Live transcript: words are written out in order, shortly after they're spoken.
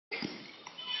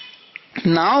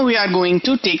Now we are going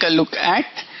to take a look at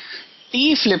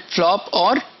T flip-flop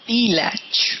or T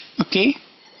latch. Okay,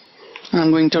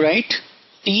 I'm going to write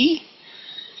T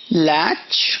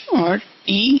latch or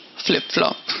T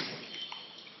flip-flop.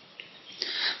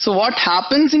 So what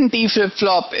happens in T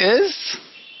flip-flop is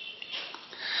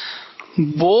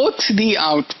both the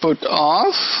output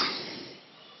of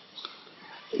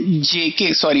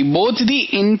both the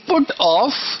input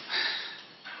of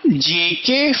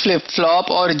JK flip-flop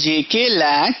or JK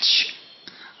latch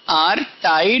are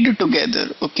tied together,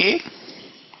 okay,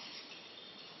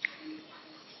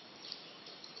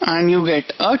 and you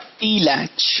get a T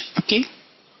latch. Okay,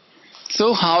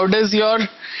 so how does your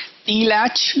T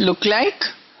latch look like?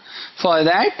 For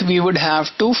that we would have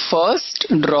to first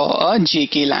draw a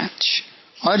JK latch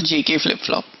or JK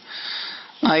flip-flop.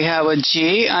 I have a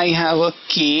J, I have a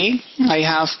K, I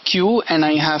have Q and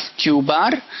I have Q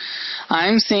bar. I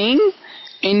am saying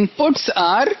inputs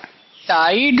are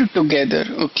tied together,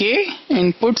 okay?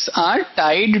 Inputs are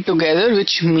tied together,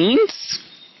 which means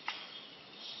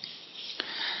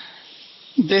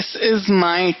this is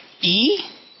my T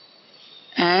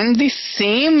and the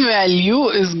same value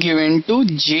is given to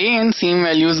J and same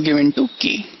value is given to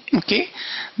K, okay?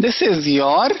 This is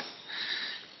your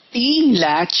T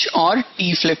latch or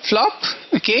T flip-flop,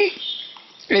 okay?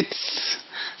 Its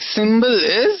symbol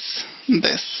is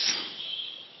this.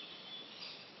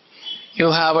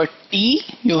 You have a T,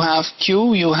 you have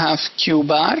Q, you have Q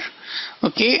bar,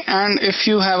 okay? And if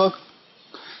you have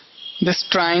this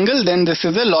triangle, then this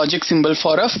is a logic symbol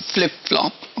for a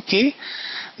flip-flop, okay?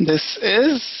 This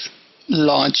is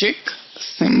logic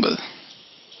symbol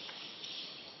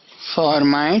for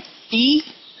my T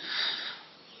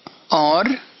or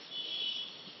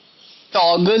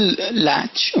toggle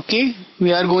latch, okay?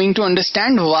 We are going to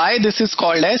understand why this is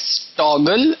called as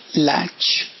toggle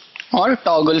latch or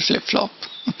toggle flip-flop,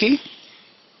 okay?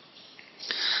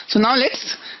 So now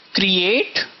let's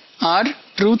create our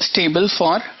truth table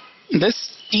for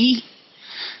this T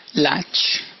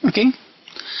latch, okay?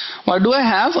 What do I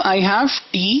have? I have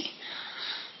T.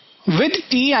 With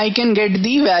T I can get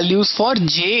the values for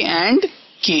J and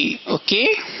K,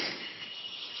 okay?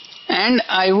 And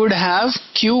I would have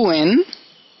Qn,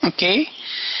 okay?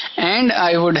 And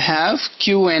I would have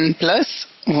Qn plus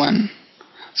 1.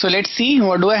 So let's see,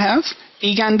 what do I have?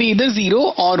 T can be either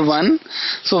 0 or 1.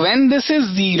 So when this is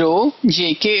 0,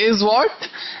 JK is what?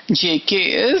 JK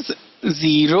is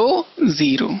 0,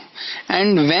 0.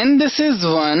 And when this is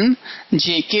 1,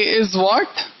 JK is what?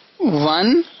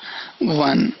 1,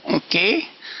 1. Okay.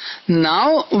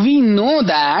 Now we know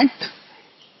that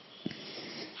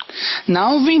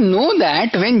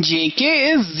when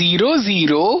JK is 0,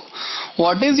 0,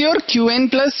 what is your Qn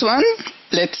plus 1?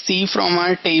 Let's see from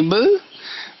our table.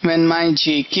 When my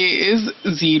JK is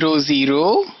 0,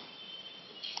 0,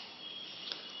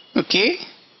 okay,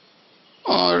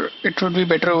 or it would be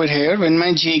better over here. When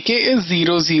my JK is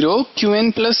 0, 0,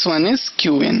 Qn plus 1 is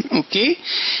Qn, okay,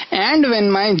 and when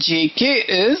my JK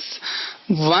is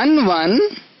 1, 1,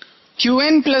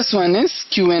 Qn plus 1 is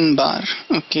Qn bar,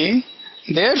 okay.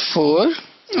 Therefore,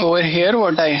 over here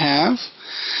what I have,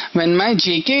 when my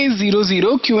JK is 0,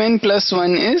 0, Qn plus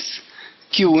 1 is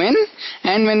Qn,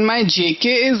 and when my JK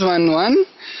is 1, 1,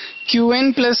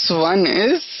 Qn plus 1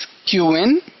 is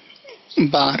Qn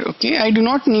bar, okay. I do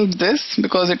not need this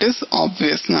because it is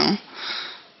obvious now.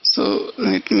 So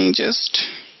let me just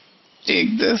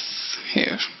take this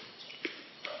here.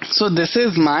 So this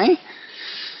is my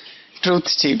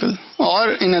truth table,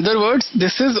 or in other words,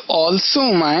 this is also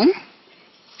my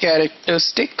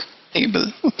characteristic table,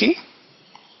 okay.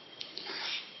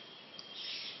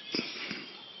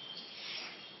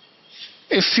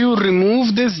 If you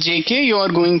remove this JK, you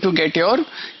are going to get your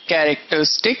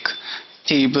characteristic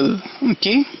table,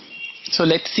 okay. So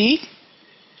let's see.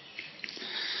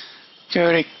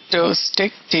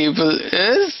 Characteristic table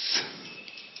is,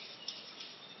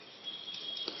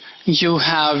 you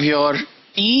have your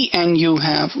T and you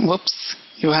have,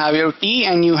 you have your T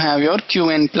and you have your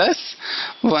Qn plus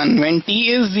 1. When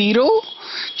T is 0,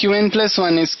 Qn plus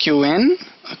 1 is Qn,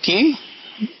 okay.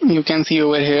 You can see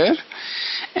over here.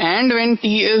 And when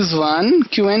T is 1,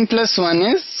 Qn plus 1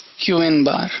 is Qn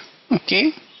bar,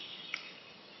 okay.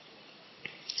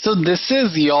 So this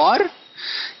is your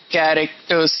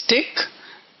characteristic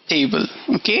table,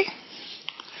 okay.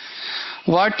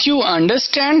 What you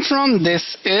understand from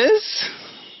this is,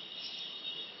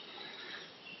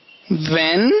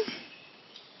 when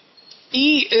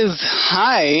T is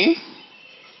high,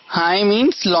 high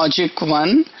means logic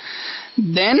 1,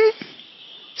 then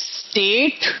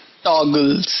state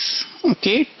toggles,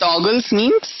 okay. Toggles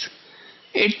means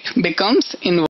it becomes inverted.